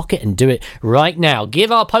out your pocket and do it right now.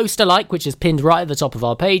 Give our post a like, which is pinned right at the top of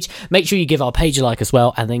our page. Make sure you give our page a like as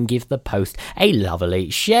well, and then give the post a lovely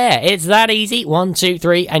share. It's that easy. 1, 2,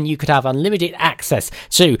 3, and you could have unlimited access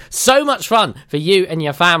to so much fun for you and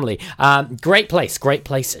your family. Great place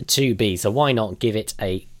to be. So why not give it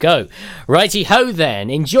a go? Righty ho then.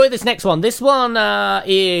 Enjoy this next one. This one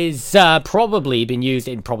is probably been used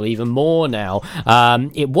in probably even more now.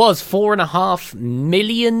 It was 4.5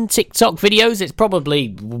 million TikTok videos. It's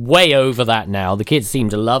probably way over that now. The kids seem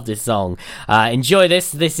to love this song. Enjoy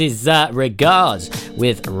this. This is Regards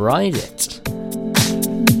with Ride It.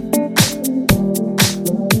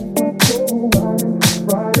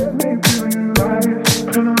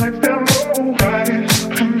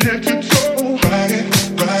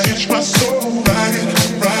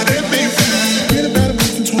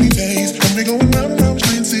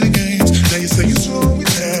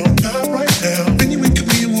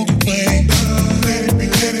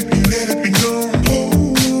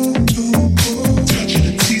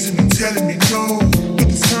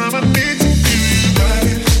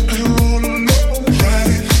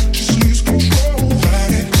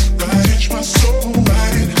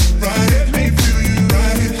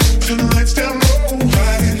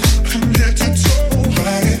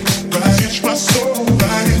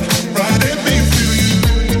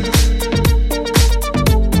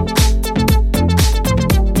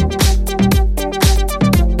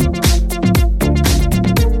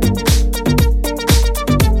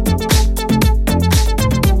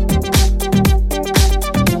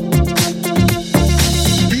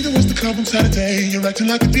 Acting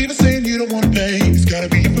like a diva saying you don't wanna pay. It's gotta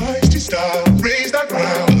be your feisty style. Raise that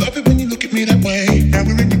ground. I love it when you look at me that way. Now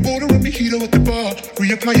we're in the border and mojito at the bar.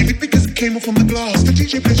 Reapply your lip because it came off from the glass. The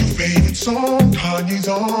DJ plays your favorite song. Kanye's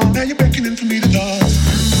on. Now you're beckoning for me to dance.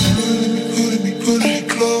 Pulling me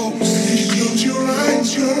close. Close your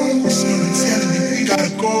eyes,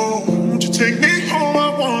 Take me home, I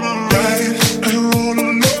wanna ride it and roll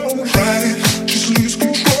alone. Ride it, just lose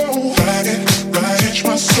control. Ride it, catch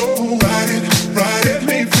my soul. Ride it,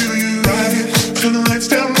 make me feel you. Ride it, turn the lights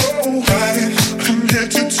down low. Ride it, from head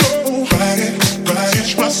to toe. Ride it,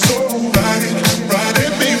 catch my soul. Ride it,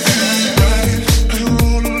 make me feel you. Ride it and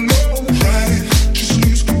roll alone. Ride it, just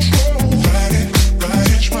lose control. Ride it,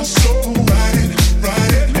 catch my soul. Ride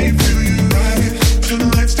it, make me feel you. Ride it, turn the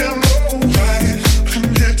lights down low. Ride it, from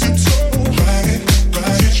head to toe. Ride it,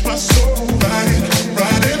 catch my soul. Ride it,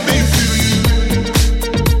 make me feel you.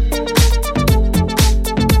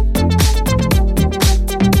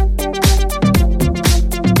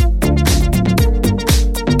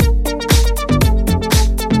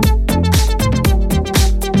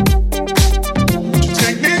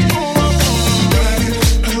 Take me home, I wanna ride it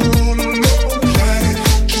and roll alone. Ride it,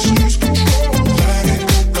 just lose control. Ride it,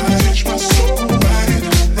 catch my soul. Ride it,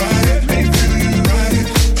 make me feel you. Ride it,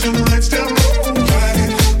 turn the lights down low. Ride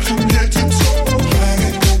it, from head to toe. Ride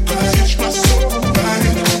it, catch my soul. Ride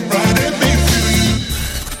it, make me feel you.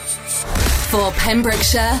 For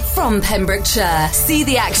Pembrokeshire, from Pembrokeshire. See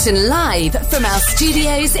the action live from our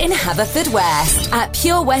studios in Haverfordwest at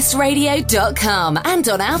purewestradio.com and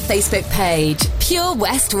on our Facebook page, Pure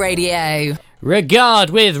West Radio. Regard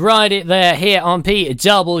with Ride It There here on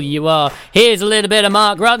PWR. Here's a little bit of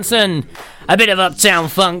Mark Ronson. A bit of Uptown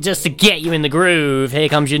Funk just to get you in the groove. Here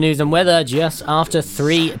comes your news and weather just after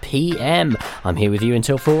 3 p.m. I'm here with you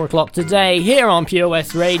until 4 o'clock today here on Pure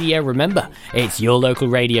West Radio. Remember, it's your local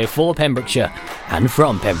radio for Pembrokeshire and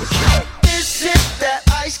from Pembrokeshire. This is that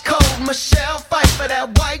ice cold Michelle fight for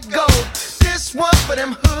that white gold. This one for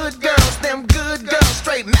them hood girls, them good girls,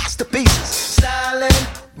 straight masterpieces. Stylin',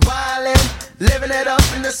 wildin', living it up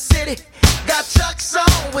in the city. Got Chuck's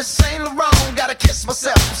on with Saint Laurent. Gotta kiss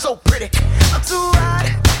myself, I'm so pretty. I'm too hot.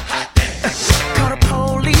 Call the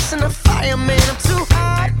police and the fireman. I'm too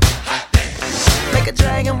hot. Make a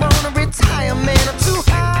dragon wanna retire, man. I'm too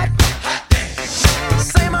hot.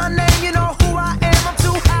 Say my name, you know who I am. I'm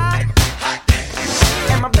too hot.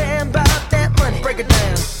 And my band bought that money. Break it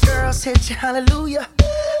down. Girls hit you, hallelujah.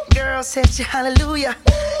 Girls hit you, hallelujah.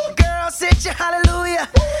 Girls hit you, hallelujah.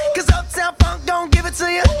 Cause Uptown Funk don't give it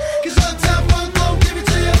to you. Cause Uptown Funk don't give it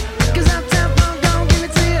to you. Cause Uptown Funk don't give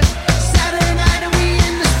it to you. Saturday night and we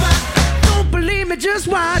in the spot. Don't believe me, just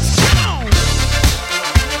watch. Come on.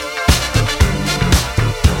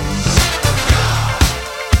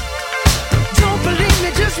 Don't believe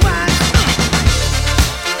me, just watch.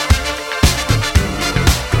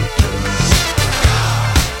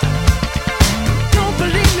 Don't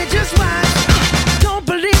believe me, just watch. Don't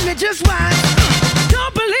believe me, just watch.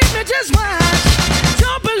 Don't believe me, just watch.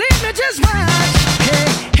 Don't believe me, just watch.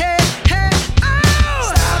 Hey,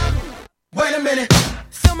 oh! Stop. Wait a minute.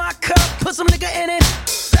 Fill my cup, put some nigga in it.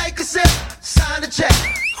 Take a sip, sign the check.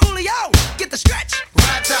 Julio, get the stretch.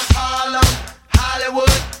 Right to Harlem,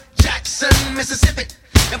 Hollywood, Jackson, Mississippi.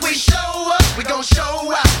 If we show up, we gon'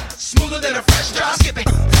 show out. Smoother than a fresh drop skipping.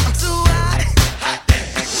 I'm too hot.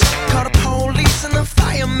 Call the police and the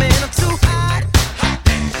fireman. I'm too hot.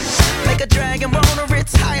 Make a dragon wanna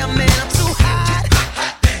retire, man. I'm too hot.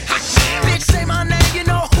 Bitch, say my name, you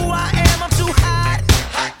know who I am. I'm too hot.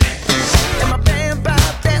 And my band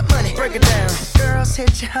bought that money. Break it down. Girls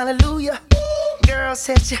hit you, hallelujah. Girls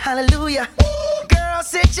hit you, hallelujah.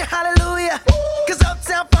 Girls hit you, hallelujah. Cause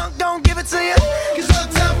Uptown Funk don't give it to you. Cause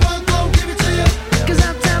Uptown Funk don't give it to you. Cause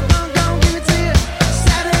Uptown Funk don't give it to you.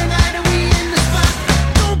 Saturday night and we in the spot.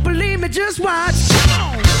 Don't believe me, just watch. Come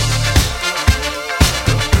on.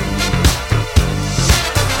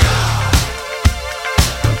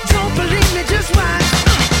 Don't believe me, just watch.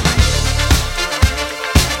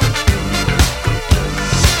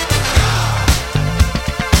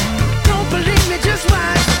 Don't believe me, just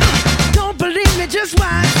watch. Don't believe me, just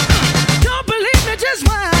watch. Don't believe me, just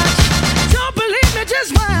watch. Don't believe me,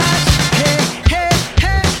 just watch. Hey,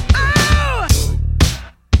 oh!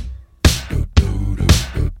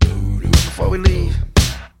 Before we leave,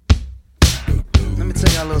 let me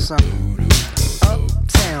tell y'all a little something.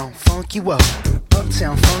 Uptown, funk you up.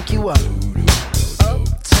 Uptown, funk you up.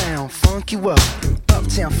 Uptown, funk you up.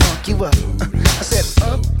 Uptown, funk you up. I said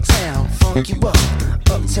uptown, funk you up.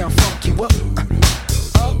 Uptown, funk you up.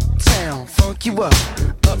 Uptown, funk you up.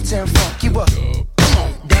 Uptown, funk you up. Come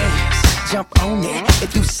on, dance, jump on it.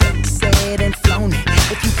 If you sexed and flown it.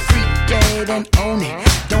 If you freaked and own it.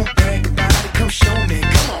 Don't brag about it, come show me.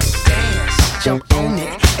 Come on, dance, jump on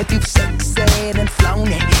it. If you've sexed and flown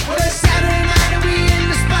it. Well, it's Saturday night and we in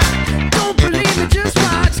the spot. Don't believe it, just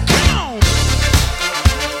watch. Come on.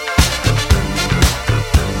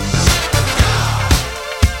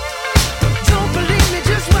 Don't believe me,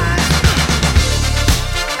 just watch.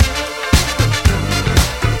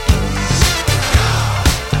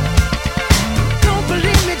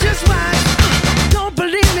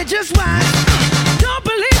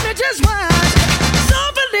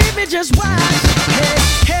 just watch. Hey,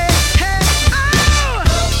 hey, hey, oh!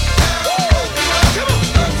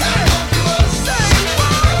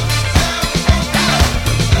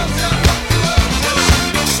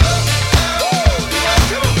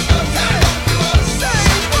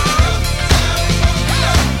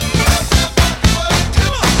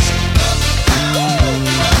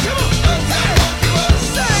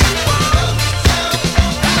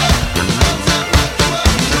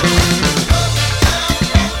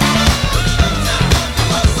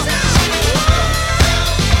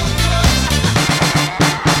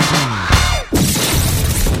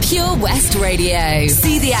 Pure West Radio.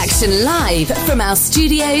 See the action live from our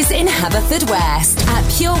studios in Haverfordwest at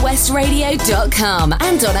purewestradio.com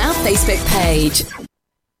and on our Facebook page.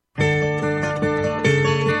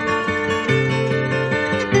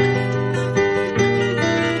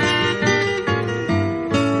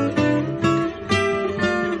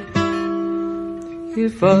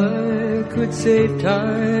 If I could save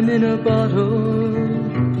time in a bottle,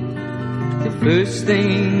 the first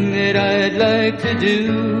thing that I'd like to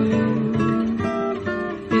do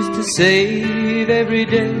is to save every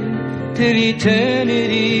day till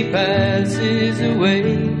eternity passes away,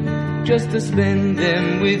 just to spend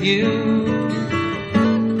them with you.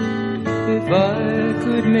 If I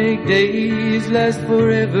could make days last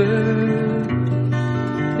forever,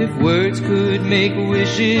 if words could make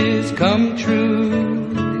wishes come true,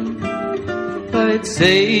 I'd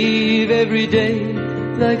save every day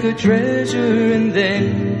like a treasure, and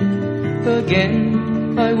then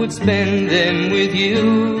again I would spend them with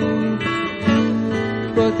you.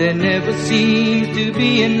 But there never seems to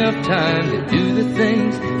be enough time to do the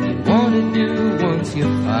things you want to do once you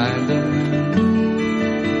find them.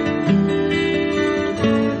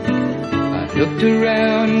 I've looked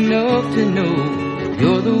around enough to know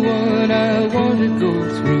you're the one I want to go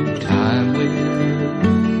through time with.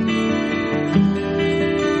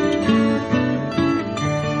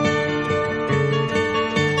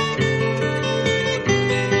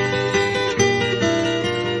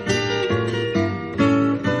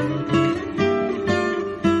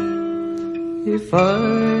 If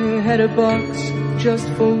I had a box just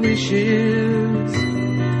for wishes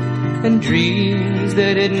and dreams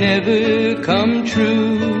that had never come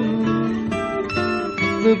true,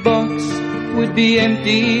 the box would be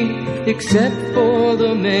empty except for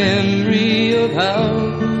the memory of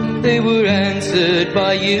how they were answered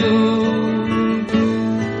by you.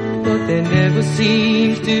 But there never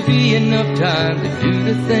seems to be enough time to do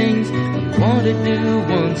the things you want to do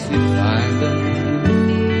once you find them.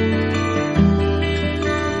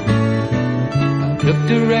 I've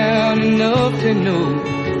looked around enough to know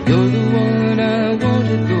you're the one I want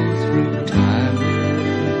to go through time with.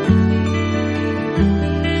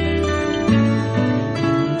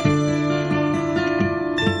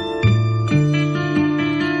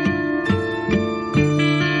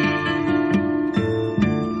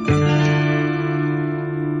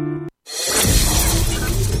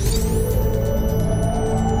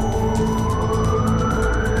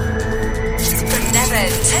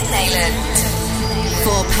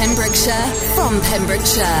 For Pembrokeshire, from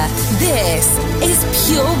Pembrokeshire, this is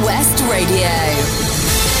Pure West Radio.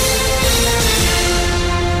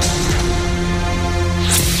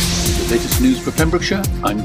 The latest news for Pembrokeshire, I'm